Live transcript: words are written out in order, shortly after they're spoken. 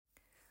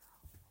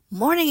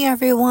Morning,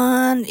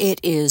 everyone. It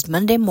is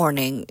Monday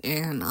morning,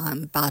 and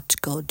I'm about to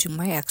go do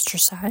my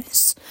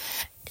exercise.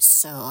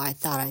 So I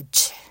thought I'd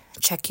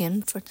check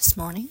in for this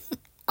morning.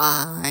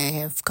 I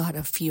have got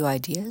a few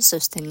ideas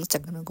of things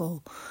that are going to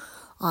go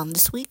on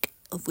this week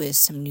with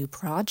some new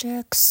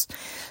projects.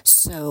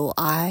 So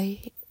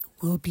I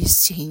will be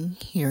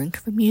hearing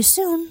from you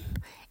soon,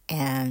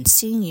 and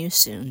seeing you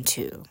soon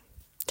too.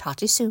 Talk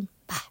to you soon.